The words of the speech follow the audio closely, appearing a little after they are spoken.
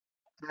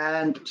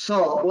And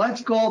so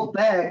let's go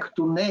back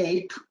to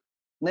Nate.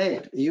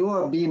 Nate, you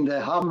have been the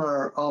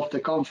hammer of the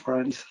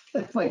conference,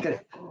 if I can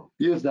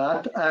use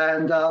that.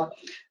 And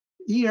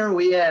here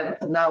we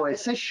have now a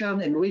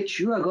session in which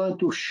you are going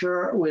to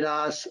share with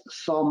us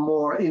some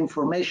more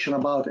information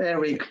about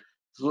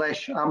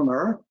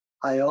Eric/Hammer,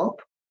 I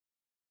hope.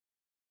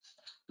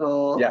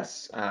 So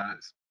yes,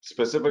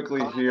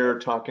 specifically here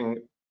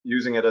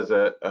using it as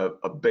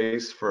a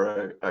base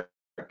for a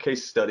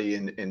case study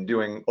in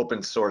doing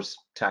open source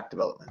TAK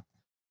development.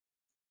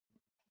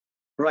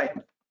 Right.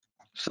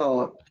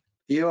 So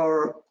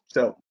your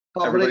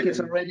public is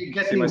already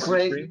getting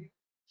crazy.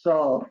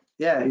 So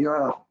yeah,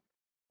 you're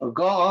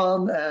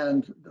gone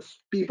and the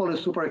people are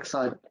super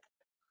excited.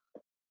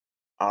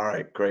 All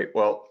right, great.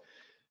 Well,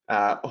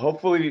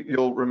 hopefully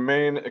you'll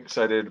remain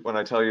excited when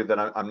I tell you that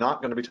I'm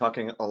not going to be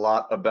talking a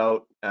lot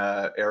about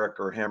Eric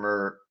or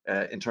Hammer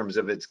in terms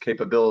of its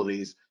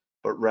capabilities,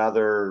 but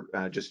rather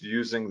just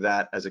using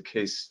that as a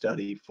case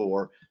study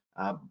for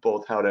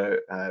both how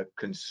to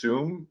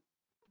consume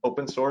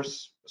open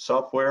source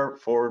software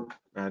for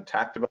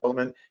TAK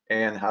development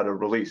and how to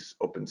release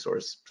open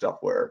source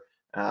software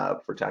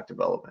for TAK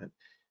development.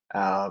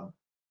 I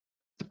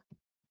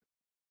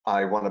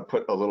want to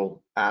put a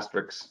little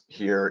asterisk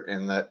here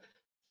in that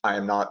I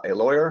am not a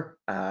lawyer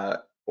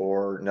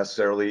or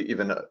necessarily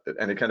even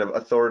any kind of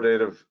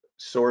authoritative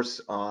source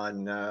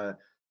on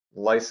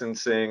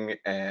licensing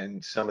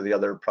and some of the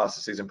other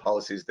processes and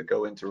policies that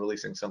go into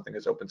releasing something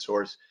as open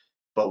source.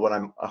 But what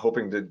I'm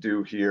hoping to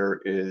do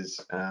here is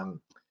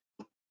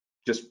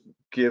just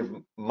give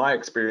my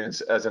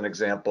experience as an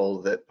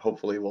example that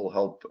hopefully will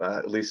help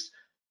at least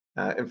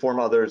inform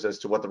others as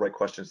to what the right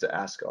questions to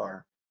ask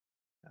are.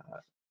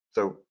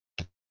 So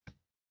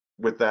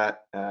with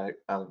that,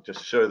 I'll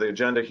just show the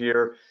agenda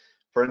here.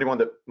 For anyone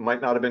that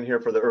might not have been here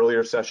for the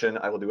earlier session,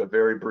 I will do a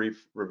very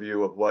brief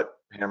review of what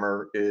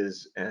Hammer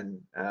is,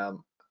 and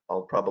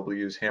I'll probably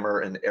use Hammer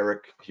and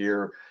Eric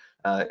here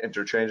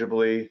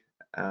interchangeably,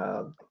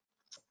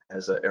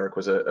 as Eric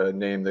was a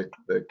name that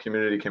the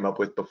community came up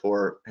with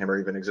before Hammer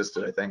even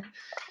existed, I think.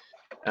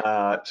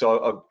 So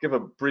I'll give a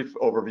brief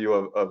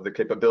overview of the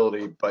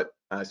capability, but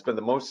I spend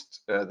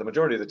the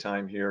majority of the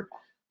time here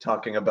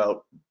talking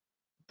about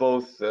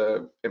both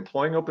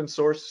employing open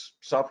source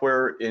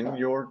software in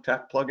your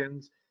TAK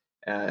plugins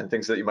and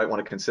things that you might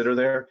want to consider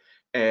there,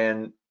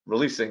 and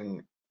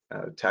releasing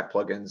TAK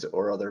plugins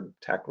or other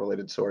TAK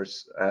related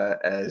source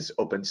as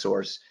open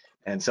source,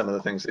 and some of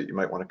the things that you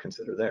might want to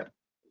consider there.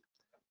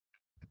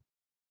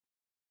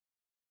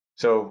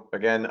 So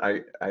again,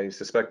 I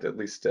suspect at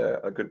least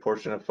a good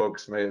portion of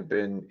folks may have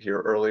been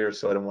here earlier,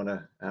 so I don't want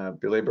to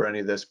belabor any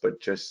of this, but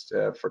just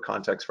for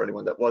context for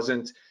anyone that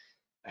wasn't,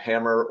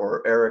 Hammer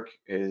or Eric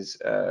is,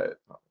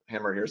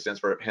 Hammer here stands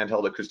for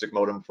Handheld Acoustic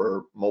Modem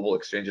for Mobile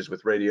Exchanges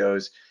with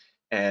Radios,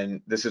 and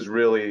this is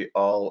really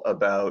all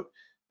about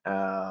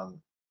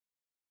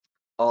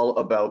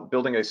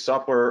building a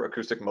software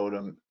acoustic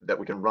modem that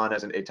we can run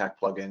as an ATAK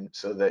plugin,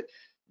 so that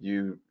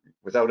you,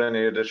 without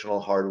any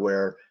additional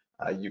hardware,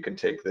 you can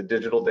take the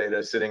digital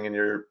data sitting in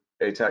your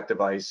ATAK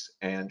device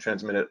and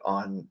transmit it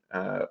on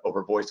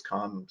over voice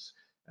comms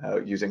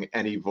using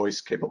any voice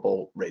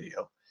capable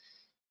radio.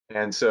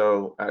 And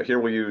so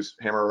here we use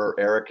Hammer or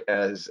Eric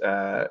as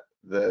the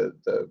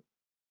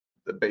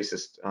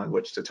basis on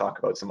which to talk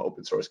about some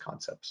open source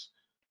concepts.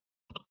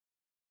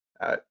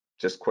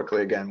 Just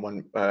quickly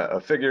again,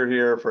 a figure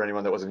here for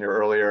anyone that wasn't here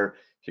earlier.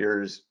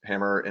 Here's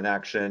Hammer in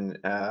action.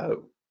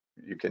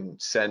 You can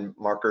send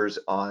markers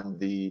on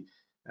the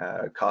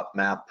COP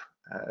map.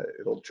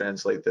 It'll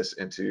translate this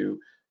into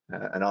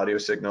an audio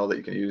signal that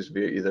you can use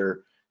via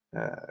either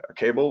a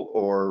cable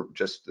or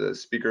just the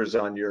speakers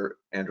on your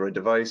Android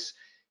device.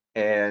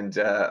 And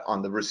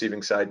on the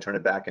receiving side, turn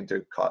it back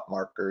into COP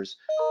markers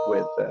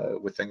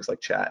with things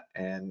like chat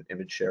and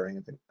image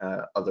sharing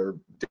and other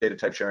data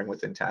type sharing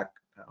within TAK,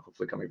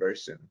 hopefully coming very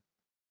soon.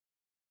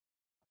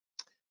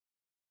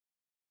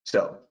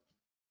 So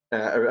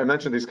I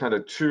mentioned these kind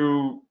of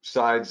two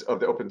sides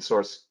of the open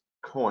source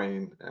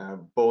coin,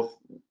 both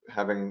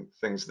having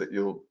things that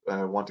you'll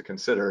want to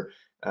consider,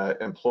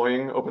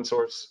 employing open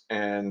source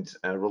and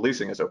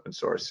releasing as open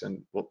source.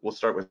 And we'll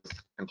start with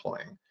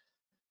employing.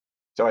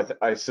 So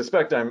I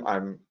suspect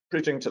I'm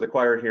preaching to the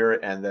choir here,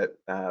 and that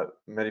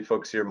many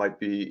folks here might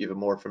be even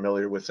more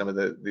familiar with some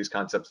of these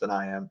concepts than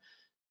I am.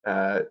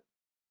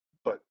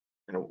 But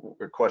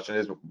the question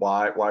is,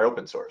 why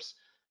open source?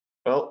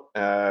 Well,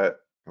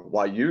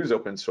 why use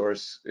open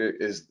source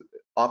is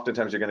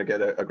oftentimes you're going to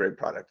get a great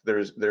product.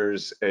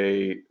 There's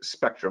a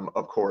spectrum,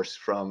 of course,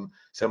 from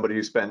somebody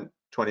who spent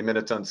 20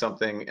 minutes on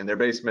something in their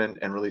basement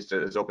and released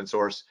it as open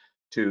source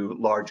to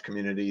large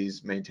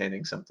communities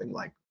maintaining something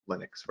like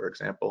Linux, for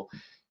example.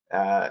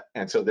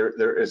 And so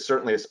there is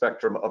certainly a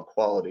spectrum of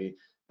quality,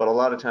 but a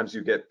lot of times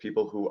you get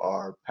people who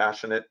are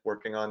passionate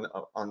working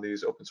on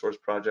these open source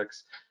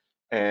projects.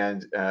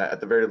 And at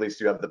the very least,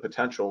 you have the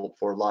potential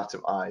for lots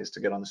of eyes to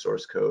get on the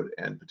source code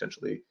and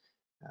potentially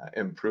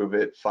improve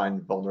it,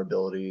 find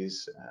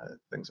vulnerabilities,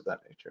 things of that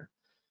nature.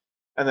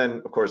 And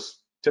then, of course,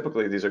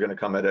 typically these are going to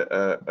come at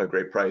a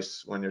great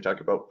price. When you're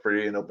talking about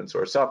free and open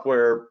source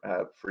software,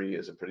 free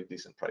is a pretty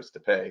decent price to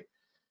pay.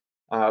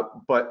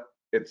 But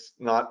it's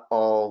not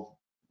all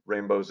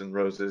rainbows and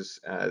roses.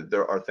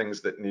 There are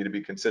things that need to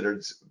be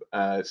considered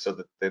so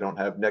that they don't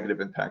have negative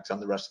impacts on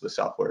the rest of the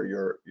software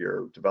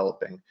you're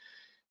developing.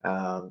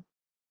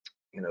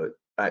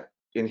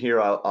 In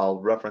here, I'll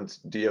reference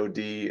DoD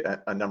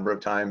a number of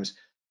times.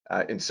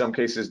 In some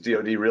cases,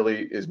 DoD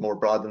really is more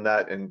broad than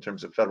that in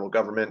terms of federal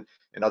government.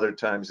 In other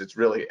times, it's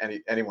really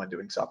anyone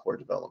doing software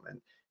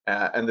development.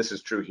 And this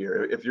is true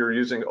here. If you're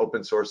using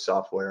open source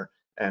software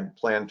and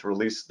plan to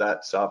release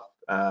that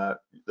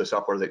the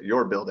software that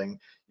you're building,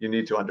 you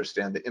need to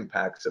understand the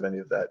impacts of any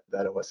of that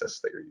OSS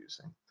that you're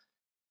using.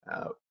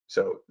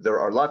 So there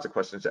are lots of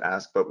questions to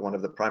ask, but one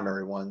of the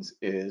primary ones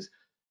is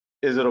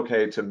it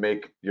okay to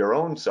make your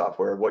own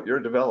software, what you're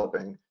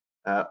developing,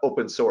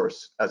 open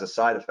source as a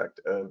side effect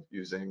of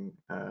using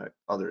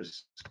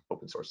others'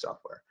 open source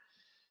software?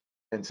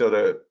 And so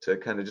to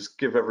kind of just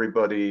give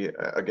everybody,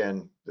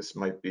 again, this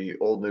might be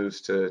old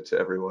news to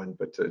everyone,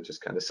 but to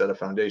just kind of set a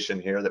foundation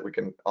here that we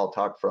can all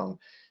talk from,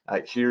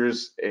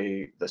 here's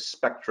the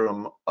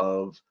spectrum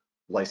of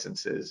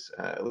licenses,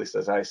 at least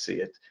as I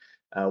see it,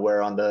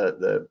 where on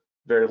the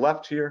very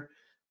left here,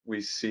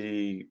 we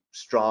see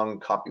strong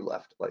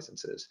copyleft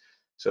licenses.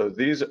 So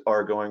these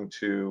are going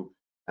to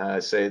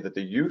say that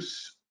the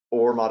use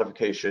or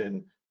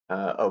modification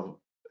of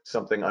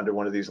something under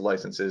one of these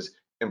licenses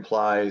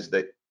implies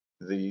that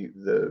the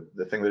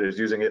thing that is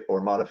using it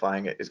or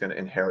modifying it is going to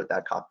inherit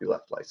that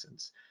copyleft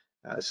license.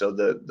 So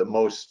the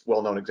most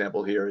well-known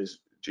example here is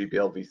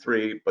GPL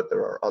v3, but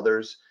there are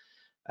others.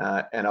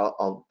 And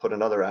I'll put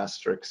another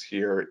asterisk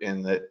here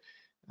in that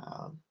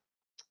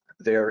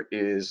there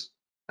is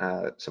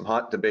some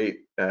hot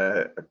debate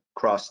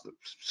across the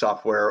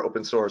software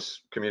open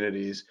source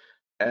communities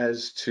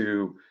as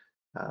to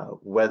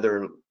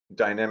whether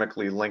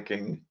dynamically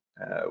linking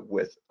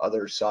with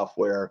other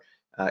software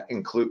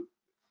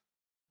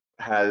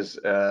has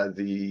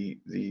the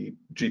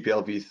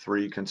GPL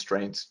v3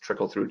 constraints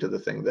trickle through to the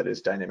thing that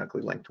is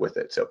dynamically linked with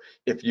it. So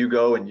if you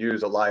go and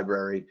use a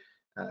library,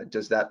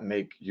 does that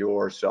make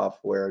your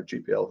software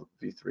GPL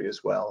v3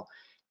 as well?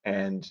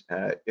 And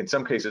in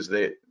some cases,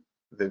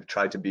 they've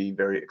tried to be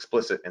very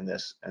explicit in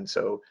this. And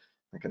so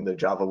like in the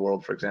Java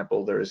world, for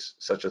example, there's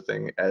such a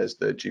thing as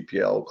the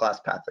GPL class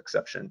path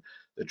exception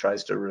that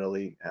tries to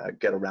really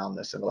get around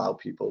this and allow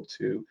people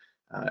to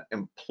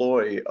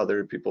employ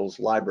other people's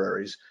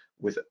libraries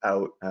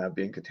without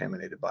being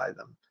contaminated by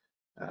them.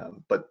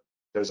 But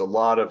there's a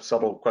lot of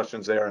subtle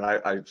questions there, and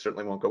I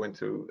certainly won't go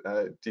into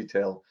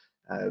detail.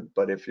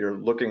 But if you're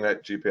looking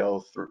at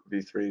GPL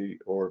v3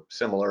 or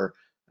similar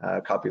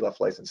copyleft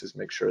licenses,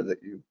 make sure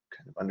that you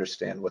kind of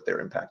understand what their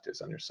impact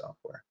is on your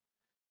software.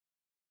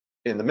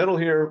 In the middle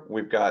here,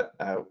 we've got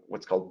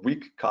what's called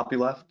weak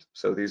copyleft.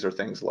 So these are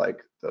things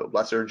like the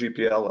lesser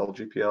GPL,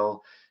 LGPL,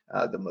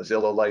 the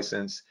Mozilla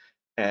license.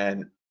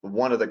 And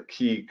one of the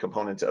key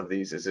components of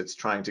these is it's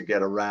trying to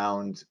get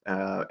around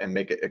and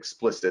make it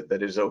explicit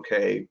that it is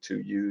okay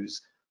to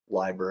use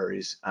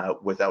libraries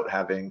without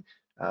having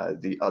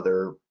the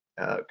other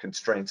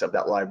constraints of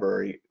that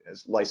library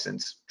as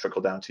license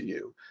trickle down to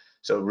you.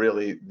 So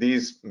really,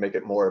 these make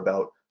it more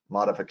about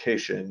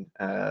modification,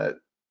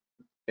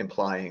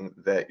 implying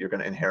that you're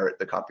going to inherit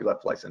the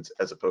copyleft license,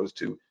 as opposed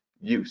to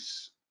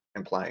use,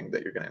 implying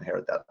that you're going to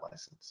inherit that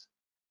license.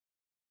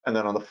 And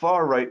then on the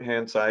far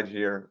right-hand side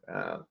here,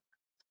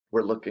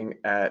 we're looking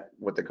at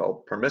what they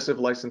call permissive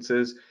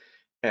licenses.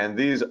 And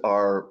these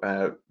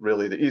are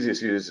really the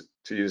easiest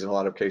to use in a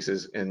lot of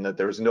cases, in that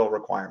there's no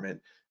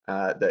requirement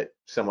that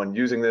someone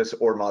using this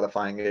or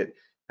modifying it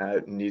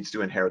needs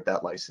to inherit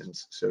that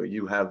license. So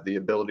you have the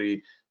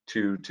ability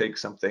to take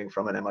something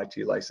from an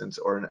MIT license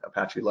or an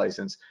Apache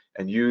license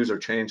and use or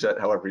change that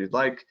however you'd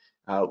like,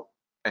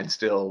 and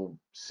still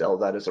sell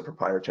that as a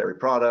proprietary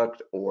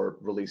product or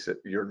release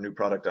your new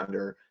product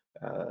under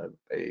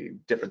a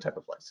different type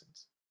of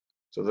license.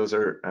 So those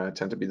are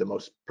tend to be the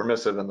most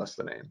permissive, and thus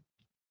the name.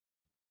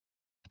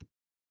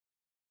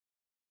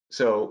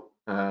 So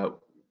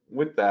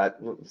with that,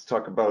 let's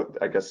talk about,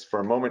 I guess, for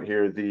a moment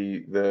here,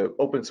 the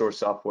open source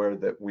software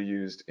that we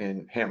used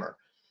in Hammer.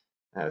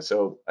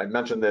 So I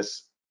mentioned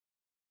this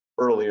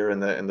earlier in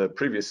the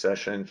previous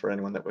session for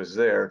anyone that was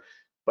there,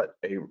 but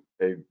a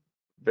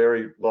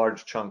very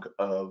large chunk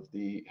of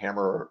the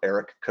Hammer or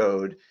ARIC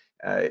code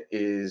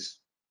is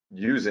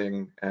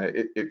using,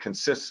 it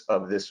consists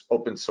of this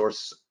open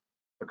source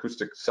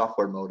acoustic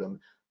software modem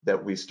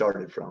that we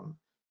started from.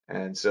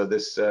 And so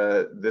this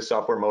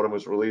software modem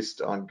was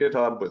released on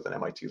GitHub with an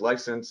MIT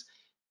license.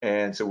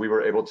 And so we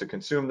were able to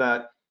consume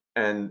that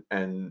and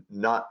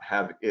not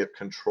have it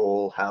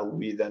control how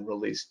we then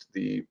released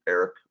the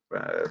ARIC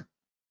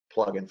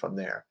plugin from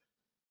there.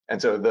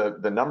 And so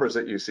the numbers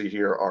that you see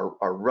here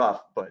are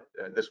rough, but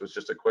this was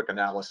just a quick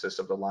analysis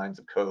of the lines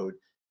of code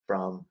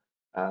from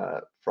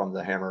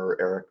the Hammer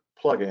ARIC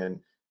plugin,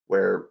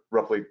 where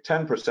roughly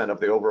 10% of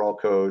the overall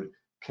code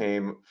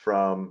came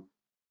from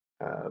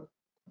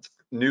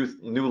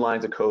new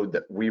lines of code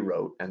that we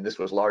wrote, and this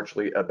was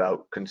largely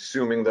about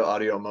consuming the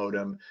audio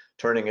modem,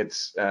 turning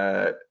its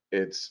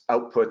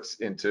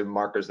outputs into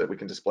markers that we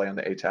can display on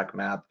the ATAK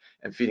map,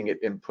 and feeding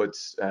it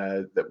inputs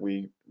that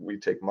we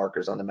take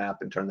markers on the map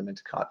and turn them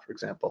into COT, for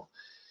example.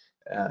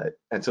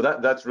 And so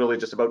that's really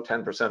just about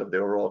 10% of the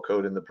overall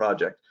code in the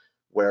project,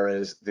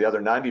 whereas the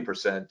other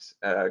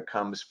 90%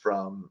 comes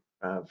from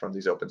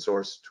these open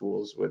source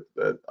tools, with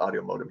the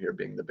audio modem here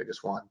being the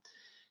biggest one.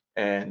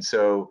 And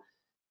so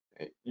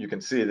you can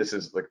see this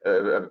is like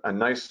a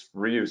nice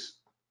reuse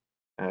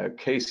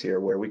case here,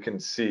 where we can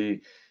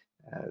see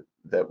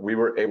that we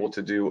were able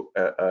to do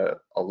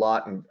a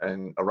lot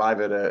and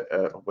arrive at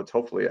what's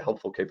hopefully a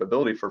helpful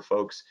capability for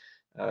folks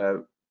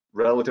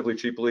relatively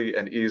cheaply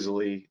and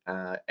easily,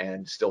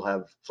 and still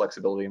have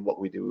flexibility in what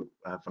we do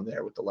from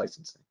there with the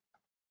licensing.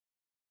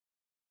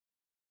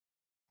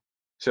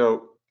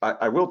 So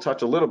I will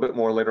touch a little bit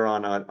more later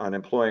on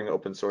employing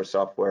open source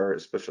software,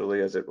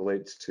 especially as it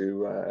relates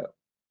to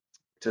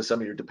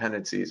some of your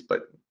dependencies.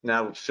 But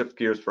now we'll shift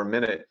gears for a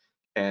minute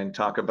and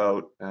talk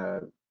about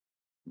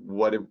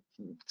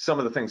some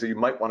of the things that you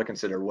might want to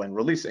consider when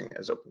releasing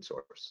as open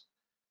source.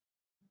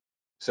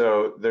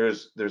 So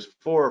there's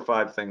 4 or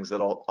 5 things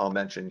that I'll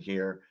mention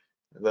here.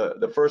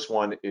 The first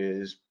one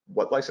is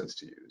what license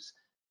to use,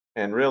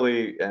 and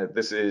really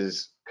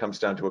this comes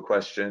down to a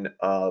question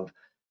of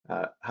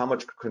how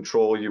much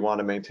control you want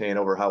to maintain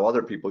over how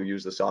other people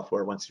use the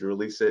software once you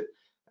release it,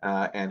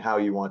 and how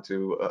you want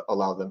to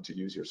allow them to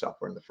use your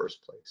software in the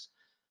first place.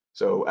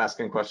 So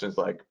asking questions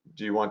like,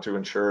 do you want to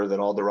ensure that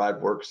all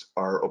derived works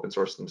are open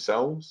source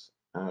themselves,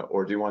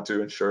 or do you want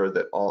to ensure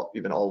that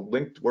even all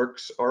linked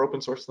works are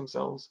open source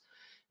themselves?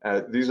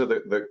 These are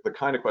the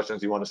kind of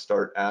questions you want to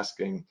start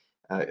asking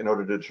in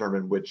order to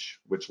determine which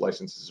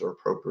licenses are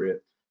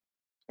appropriate.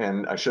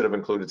 And I should have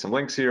included some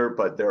links here,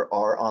 but there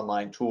are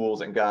online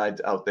tools and guides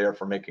out there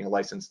for making a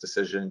license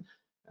decision.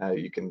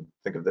 You can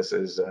think of this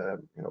as a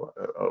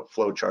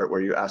flow chart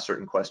where you ask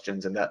certain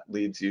questions, and that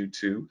leads you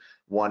to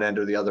one end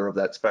or the other of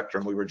that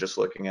spectrum we were just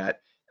looking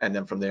at, and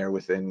then from there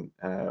within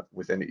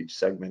each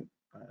segment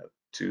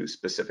to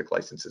specific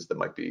licenses that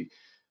might be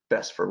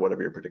best for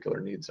whatever your particular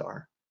needs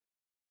are.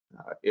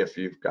 If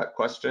you've got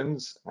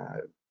questions,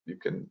 you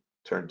can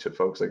turn to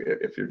folks, like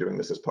if you're doing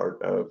this as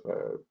part of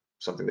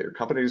something that your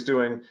company is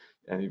doing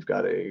and you've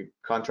got a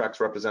contracts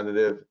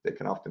representative, they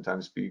can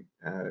oftentimes be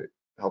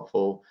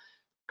helpful.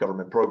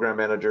 Government program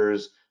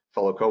managers,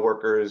 fellow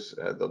coworkers,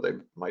 though they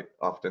might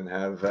often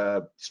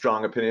have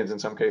strong opinions in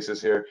some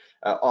cases here.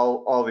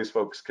 All these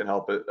folks can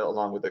help it,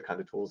 along with the kind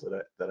of tools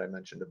that I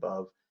mentioned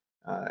above.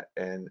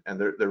 And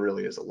there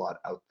really is a lot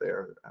out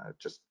there.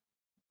 Just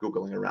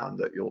Googling around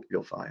that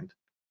you'll find.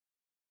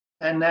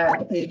 And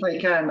if I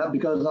can,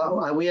 because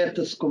we had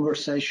this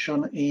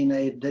conversation in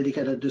a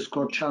dedicated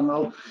Discord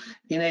channel.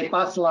 In a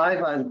past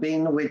life, I've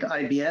been with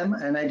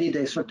IBM and I did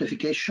a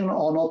certification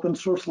on open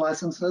source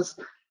licenses.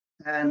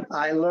 And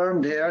I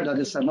learned there that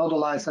is another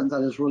license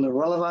that is really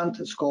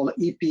relevant. It's called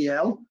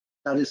EPL.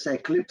 That is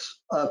Eclipse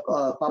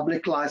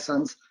public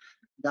license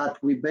that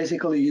we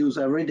basically use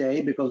every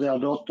day, because there are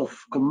a lot of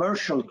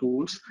commercial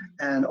tools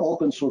and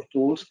open source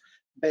tools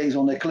based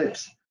on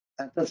Eclipse.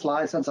 And this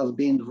license has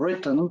been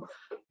written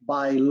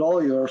by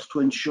lawyers to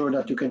ensure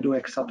that you can do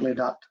exactly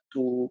that,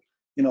 to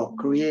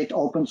create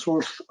open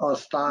source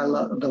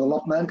style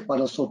development, but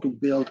also to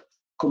build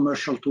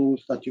commercial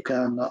tools that you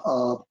can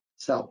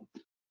sell.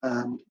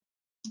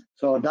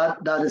 So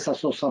that is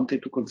also something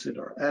to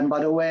consider. And by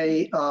the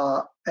way,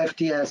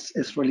 FTS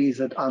is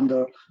released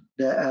under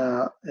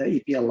the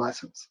EPL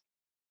license.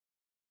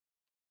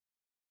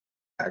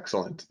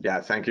 Excellent.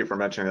 Yeah, thank you for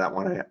mentioning that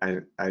one.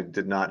 I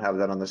did not have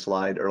that on the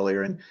slide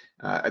earlier, and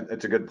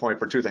it's a good point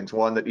for 2 things.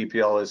 1, that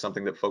EPL is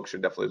something that folks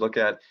should definitely look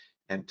at,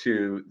 and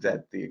 2,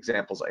 that the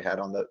examples I had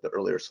on the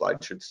earlier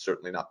slide should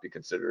certainly not be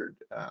considered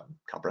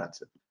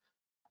comprehensive.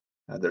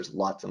 There's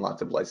lots and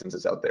lots of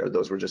licenses out there.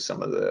 Those were just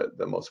some of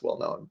the most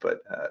well-known,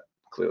 but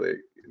clearly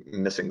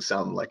missing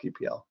some like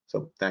EPL.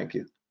 So thank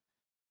you.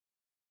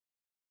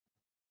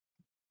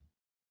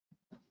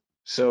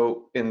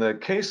 So in the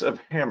case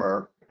of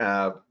Hammer,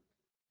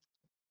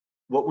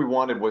 what we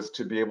wanted was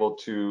to be able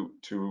to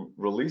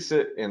release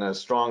it in a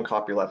strong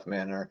copyleft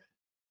manner,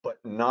 but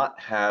not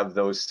have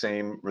those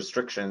same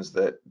restrictions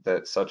that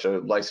such a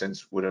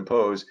license would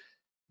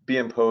be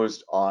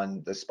imposed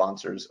on the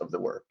sponsors of the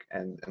work.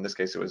 And in this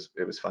case,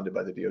 it was funded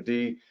by the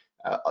DoD.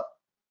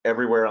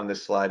 Everywhere on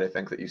this slide, I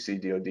think that you see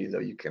DoD, though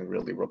you can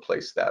really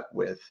replace that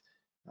with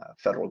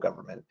federal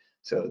government.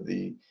 So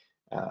the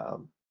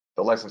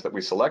license that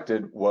we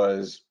selected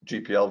was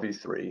GPL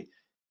v3.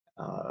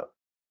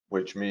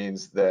 Which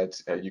means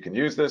that you can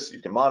use this,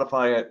 you can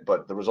modify it,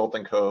 but the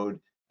resulting code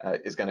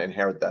is going to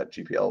inherit that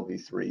GPL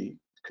v3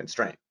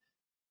 constraint.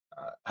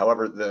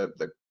 However,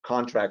 the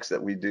contracts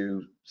that we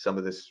do some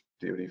of this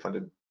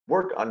DoD-funded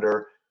work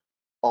under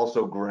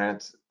also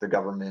grant the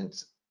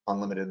government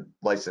unlimited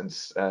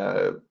license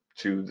to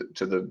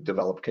the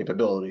developed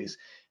capabilities.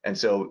 And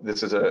so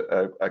this is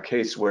a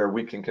case where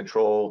we can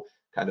control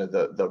kind of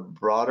the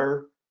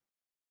broader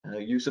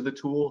use of the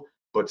tool,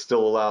 but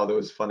still allow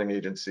those funding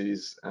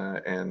agencies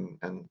and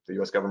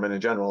the US government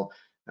in general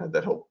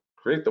that help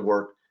create the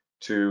work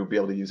to be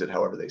able to use it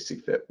however they see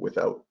fit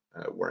without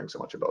worrying so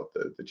much about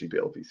the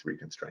GPLv3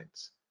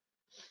 constraints.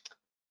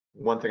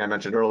 One thing I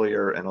mentioned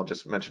earlier, and I'll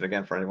just mention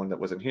again for anyone that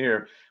wasn't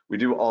here, we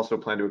do also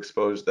plan to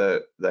expose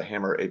the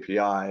Hammer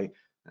API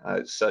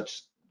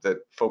such that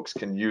folks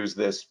can use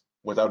this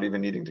without even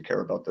needing to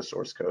care about the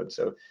source code.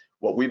 So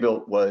what we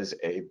built was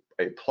a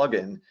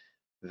plugin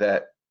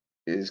that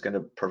is going to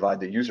provide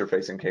the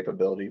user-facing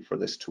capability for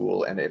this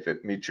tool, and if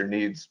it meets your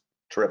needs,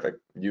 terrific,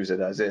 use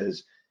it as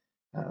is.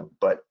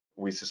 But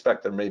we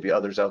suspect there may be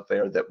others out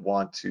there that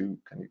want to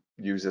kind of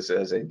use this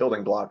as a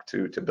building block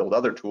to build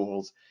other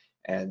tools.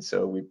 And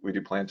so we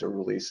do plan to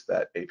release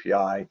that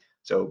API.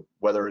 So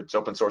whether it's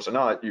open source or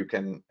not, you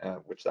can,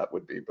 which that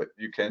would be, but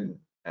you can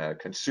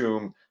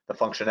consume the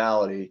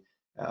functionality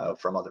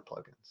from other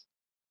plugins.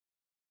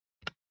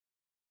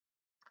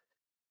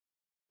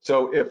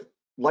 So if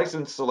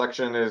license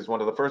selection is one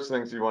of the first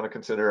things you want to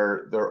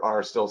consider, there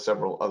are still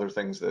several other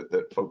things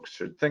that folks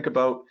should think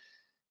about,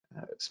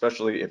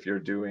 especially if you're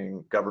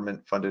doing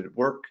government-funded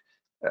work.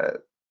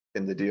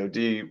 In the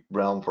DoD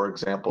realm, for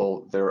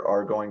example, there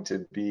are going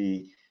to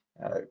be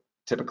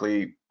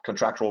typically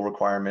contractual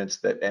requirements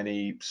that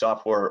any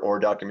software or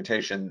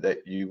documentation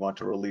that you want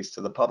to release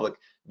to the public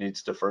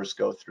needs to first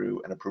go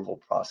through an approval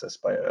process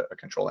by a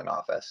controlling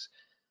office.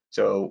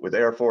 So with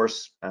Air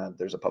Force,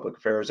 there's a public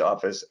affairs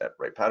office at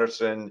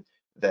Wright-Patterson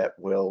that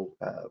will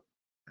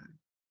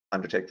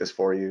undertake this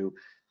for you.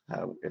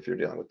 If you're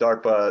dealing with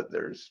DARPA,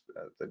 there's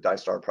the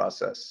DISTAR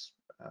process,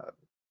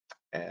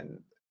 and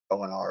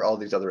ONR, all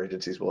these other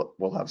agencies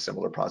will have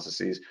similar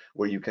processes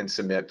where you can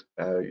submit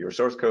your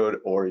source code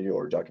or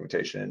your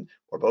documentation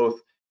or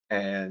both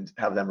and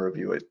have them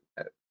review it.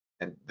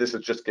 And this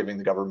is just giving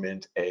the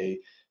government a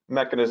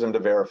mechanism to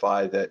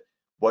verify that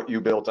what you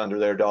built under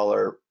their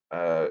dollar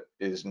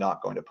is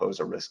not going to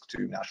pose a risk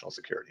to national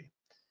security.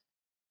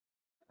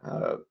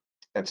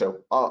 And so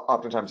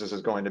oftentimes this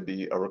is going to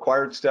be a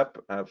required step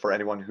for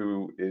anyone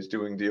who is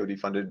doing DoD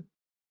funded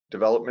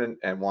development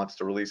and wants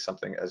to release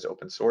something as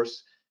open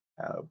source.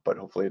 But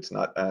hopefully it's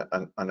not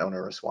an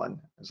onerous one.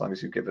 As long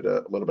as you give it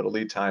a little bit of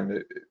lead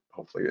time,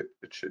 hopefully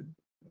it should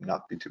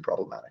not be too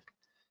problematic.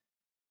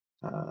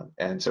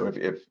 And so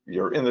if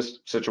you're in this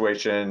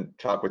situation,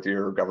 talk with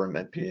your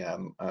government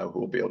PM who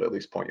will be able to at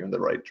least point you in the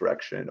right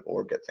direction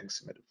or get things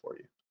submitted for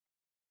you.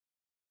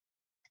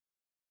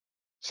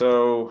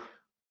 So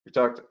we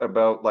talked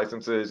about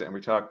licenses and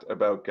we talked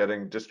about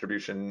getting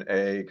distribution,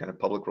 a kind of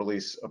public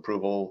release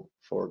approval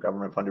for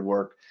government funded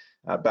work.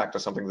 Back to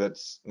something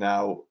that's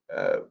now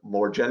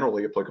more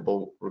generally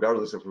applicable,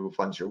 regardless of who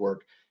funds your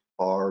work,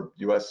 are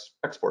US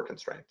export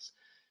constraints.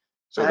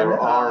 So there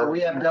are. We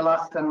have the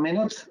last 10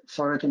 minutes.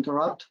 Sorry to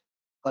interrupt,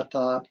 but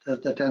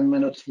the 10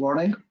 minutes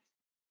warning.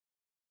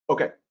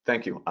 Okay,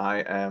 thank you.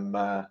 I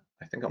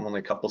think I'm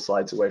only a couple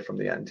slides away from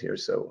the end here,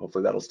 so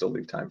hopefully that'll still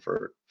leave time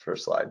for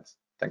slides.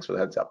 Thanks for the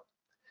heads up.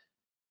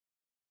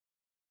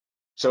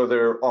 So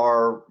there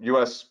are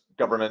US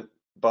government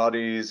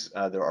bodies,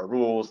 there are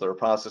rules, there are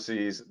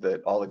processes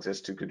that all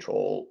exist to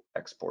control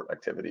export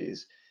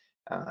activities.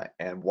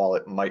 And while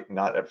it might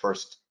not at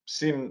first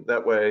seem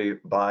that way,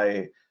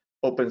 by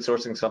open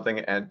sourcing something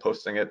and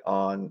posting it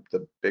on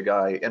the big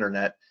I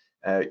internet,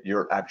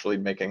 you're actually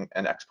making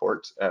an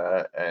export,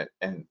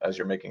 and as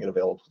you're making it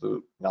available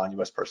to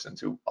non-US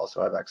persons who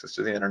also have access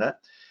to the internet.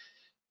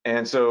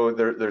 And so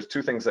there's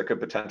two things that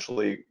could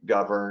potentially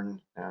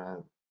govern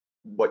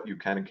what you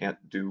can and can't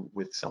do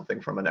with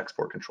something from an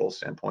export control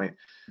standpoint.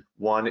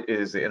 One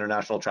is the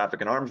International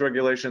Traffic in Arms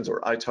Regulations, or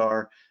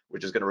ITAR,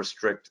 which is going to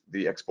restrict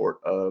the export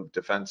of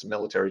defense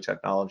military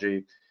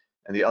technology.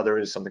 And the other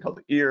is something called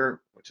the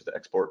EAR, which is the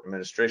Export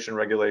Administration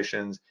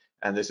Regulations.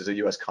 And this is a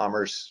US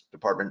Commerce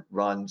Department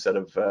run set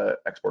of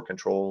export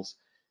controls.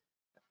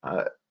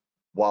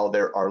 While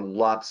there are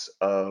lots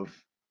of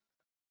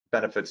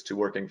benefits to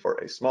working for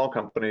a small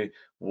company,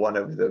 one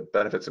of the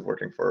benefits of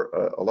working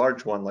for a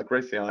large one like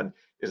Raytheon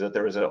is that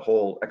there is a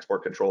whole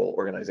export control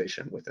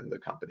organization within the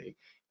company.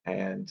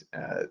 And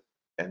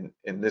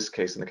in this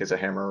case, in the case of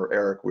Hammer or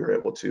Eric, we were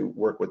able to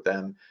work with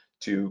them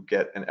to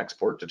get an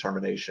export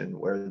determination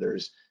where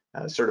there's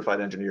certified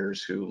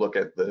engineers who look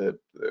at the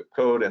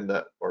code and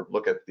or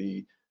look at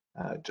the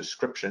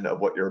description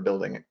of what you're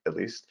building, at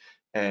least,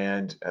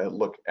 and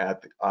look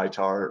at the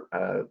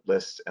ITAR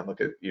list and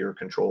look at EAR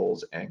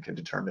controls and can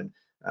determine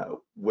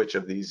which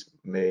of these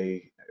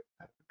may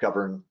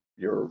govern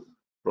your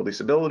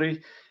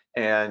releasability.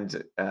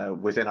 And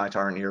within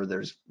ITAR and EAR,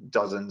 there's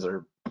dozens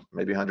or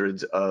maybe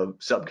hundreds of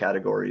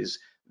subcategories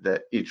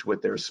that each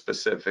with their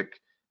specific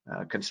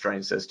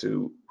constraints as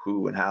to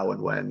who and how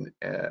and when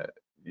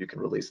you can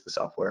release the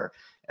software.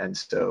 And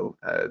so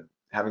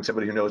having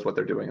somebody who knows what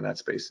they're doing in that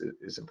space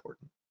is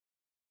important.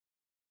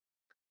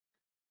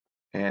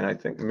 And I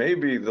think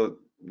maybe the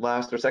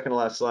last or second to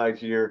last slide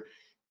here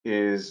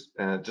is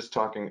just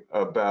talking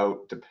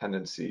about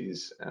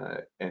dependencies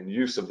and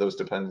use of those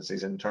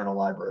dependencies in internal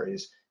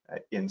libraries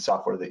in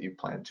software that you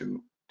plan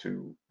to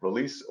to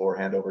release or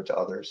hand over to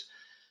others.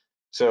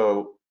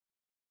 So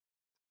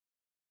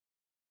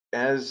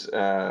as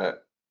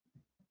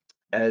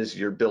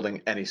you're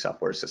building any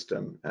software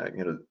system,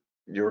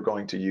 you're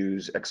going to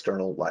use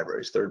external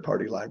libraries,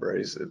 third-party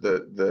libraries.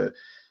 The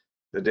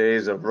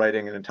days of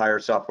writing an entire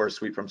software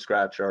suite from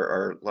scratch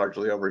are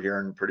largely over here,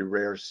 in pretty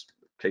rare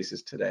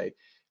cases today.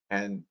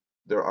 And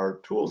there are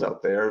tools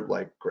out there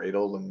like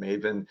Gradle and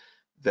Maven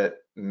that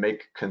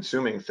make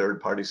consuming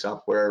third-party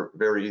software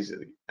very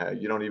easy.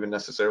 You don't even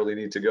necessarily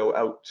need to go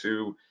out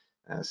to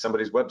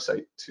somebody's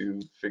website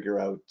to figure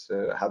out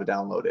how to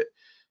download it.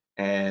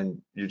 And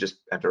you just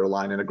enter a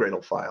line in a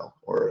Gradle file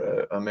or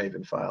a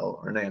Maven file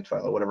or an Ant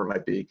file or whatever it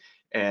might be.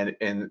 And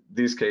in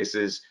these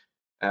cases,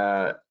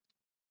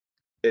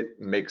 it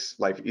makes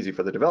life easy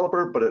for the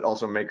developer, but it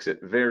also makes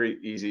it very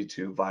easy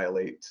to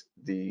violate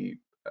the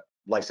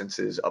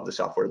licenses of the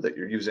software that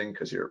you're using,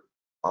 because you're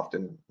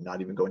often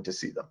not even going to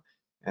see them.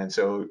 And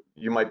so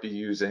you might be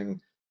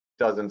using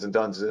dozens and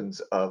dozens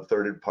of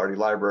third-party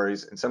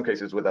libraries, in some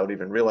cases without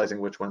even realizing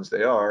which ones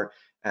they are,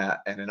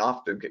 and in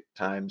often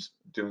times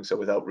doing so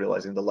without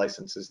realizing the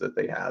licenses that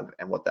they have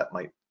and what that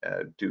might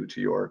do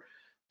to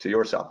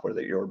your software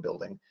that you're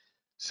building.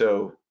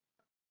 So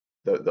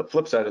the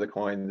flip side of the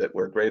coin, that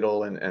where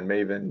Gradle and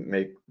Maven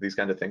make these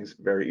kind of things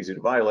very easy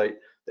to violate,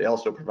 they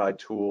also provide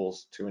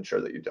tools to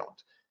ensure that you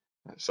don't.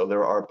 So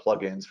there are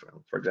plugins,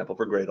 for example,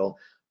 for Gradle,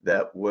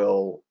 that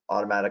will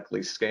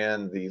automatically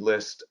scan the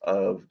list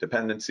of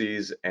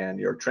dependencies and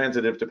your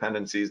transitive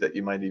dependencies that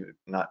you might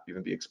not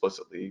even be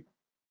explicitly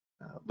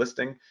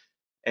listing,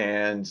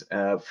 and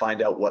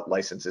find out what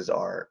licenses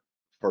are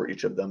for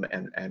each of them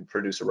and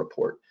produce a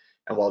report.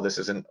 And while this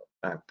isn't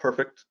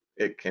perfect,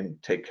 it can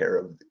take care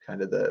of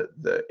kind of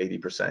the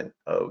 80%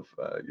 of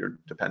your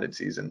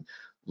dependencies and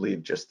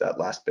leave just that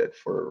last bit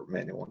for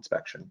manual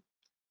inspection.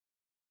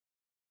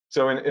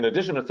 So in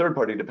addition to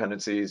third-party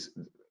dependencies,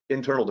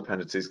 internal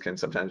dependencies can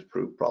sometimes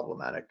prove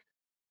problematic.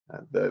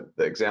 The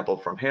example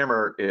from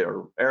Hammer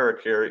or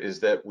Eric here is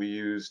that we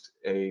used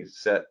a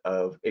set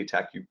of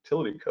ATAK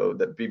utility code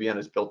that BBN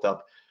has built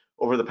up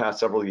over the past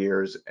several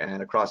years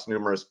and across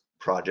numerous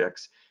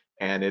projects.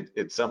 And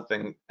it's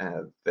something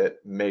that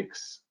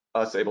makes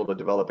us able to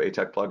develop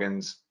ATAK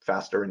plugins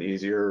faster and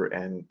easier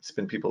and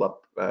spin people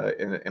up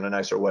in a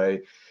nicer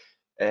way.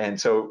 And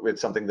so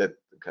it's something that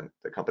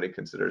the company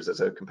considers as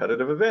a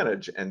competitive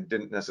advantage and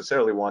didn't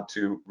necessarily want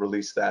to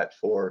release that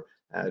for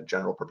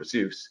general purpose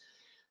use.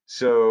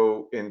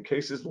 So in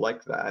cases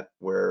like that,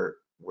 where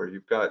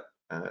you've got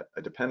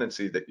a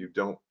dependency that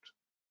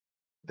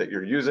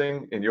you're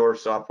using in your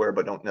software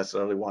but don't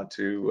necessarily want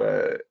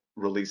to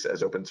release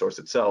as open source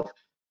itself,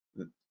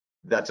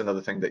 that's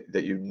another thing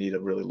that you need to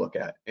really look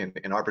at.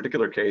 In our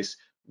particular case,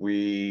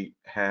 we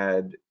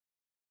had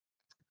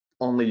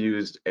only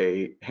used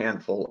a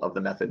handful of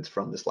the methods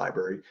from this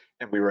library,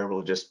 and we were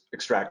able to just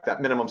extract that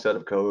minimum set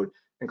of code,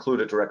 include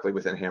it directly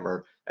within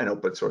Hammer, and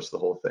open source the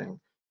whole thing.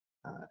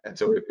 And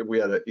so we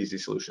had an easy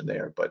solution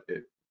there, but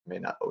it may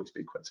not always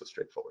be quite so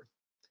straightforward.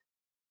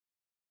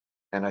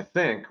 And I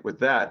think with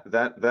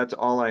that's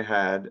all I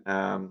had.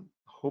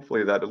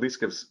 Hopefully that at least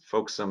gives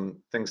folks some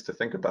things to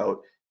think about.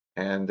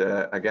 And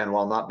again,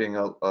 while not being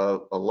a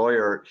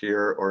lawyer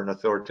here or an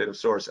authoritative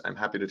source, I'm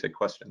happy to take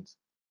questions.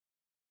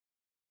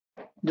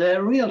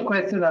 The real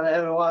question that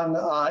everyone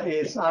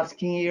is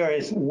asking here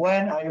is,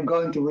 when are you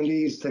going to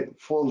release the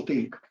full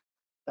thing?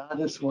 That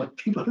is what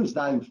people is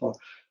dying for.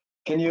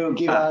 Can you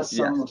give us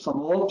some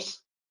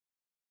hopes?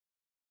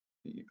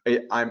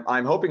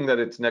 I'm hoping that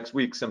it's next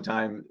week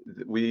sometime.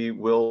 We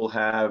will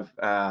have,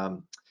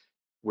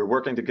 we're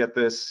working to get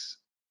this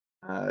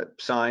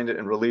signed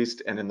and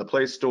released and in the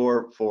Play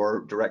Store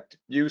for direct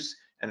use.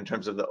 And in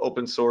terms of the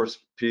open source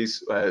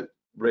piece,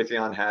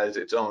 Raytheon has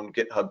its own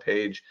GitHub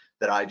page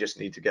that I just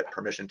need to get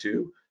permission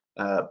to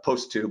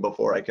post to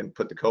before I can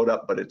put the code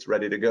up, but it's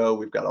ready to go.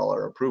 We've got all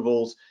our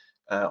approvals,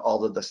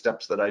 all of the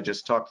steps that I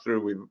just talked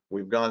through,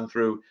 we've gone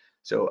through.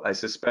 So I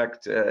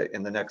suspect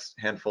in the next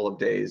handful of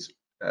days,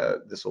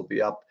 this will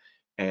be up,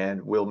 and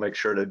we'll make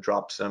sure to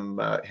drop some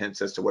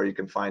hints as to where you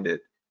can find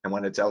it and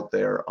when it's out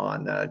there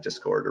on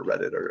Discord or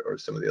Reddit or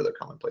some of the other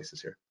common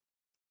places here.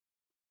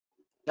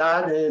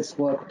 That is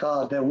what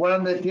the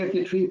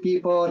 133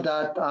 people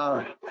that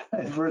are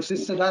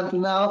resisted until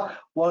now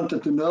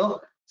wanted to know.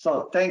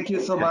 So thank you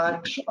so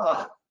much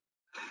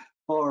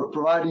for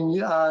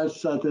providing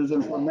us this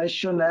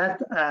information, Nat.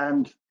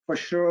 And for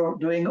sure,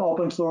 doing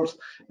open source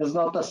is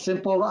not as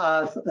simple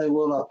as it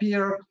will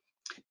appear.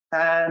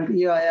 And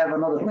here I have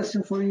another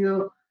question for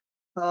you.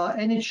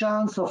 Any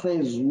chance of a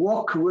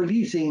SWOC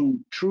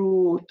releasing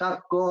through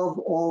TAK.gov,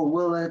 or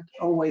will it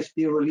always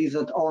be released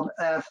on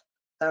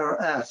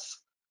FRS?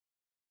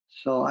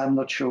 So I'm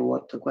not sure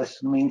what the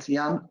question means,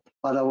 Jan,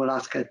 but I will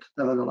ask it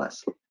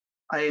nevertheless.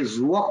 A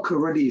SWOC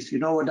release, you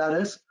know what that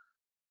is?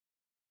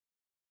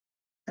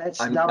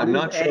 I'm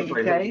not sure if I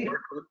heard it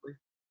correctly.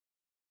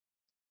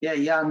 Yeah,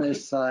 Jan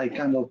is a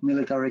kind of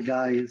military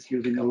guy. He's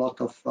using a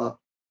lot of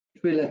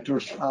 3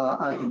 letters.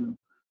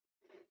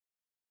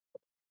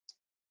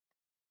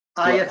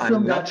 I assume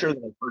I'm not sure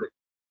that I've heard it.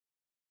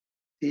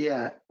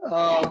 Yeah,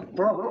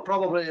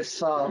 probably it's,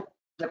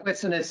 the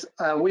question is,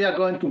 we are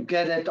going to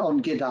get it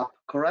on GitHub,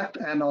 correct?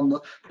 And on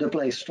the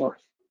Play Store.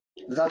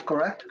 Is that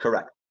correct?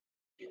 Correct.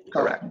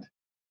 Correct.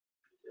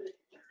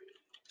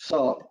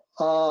 So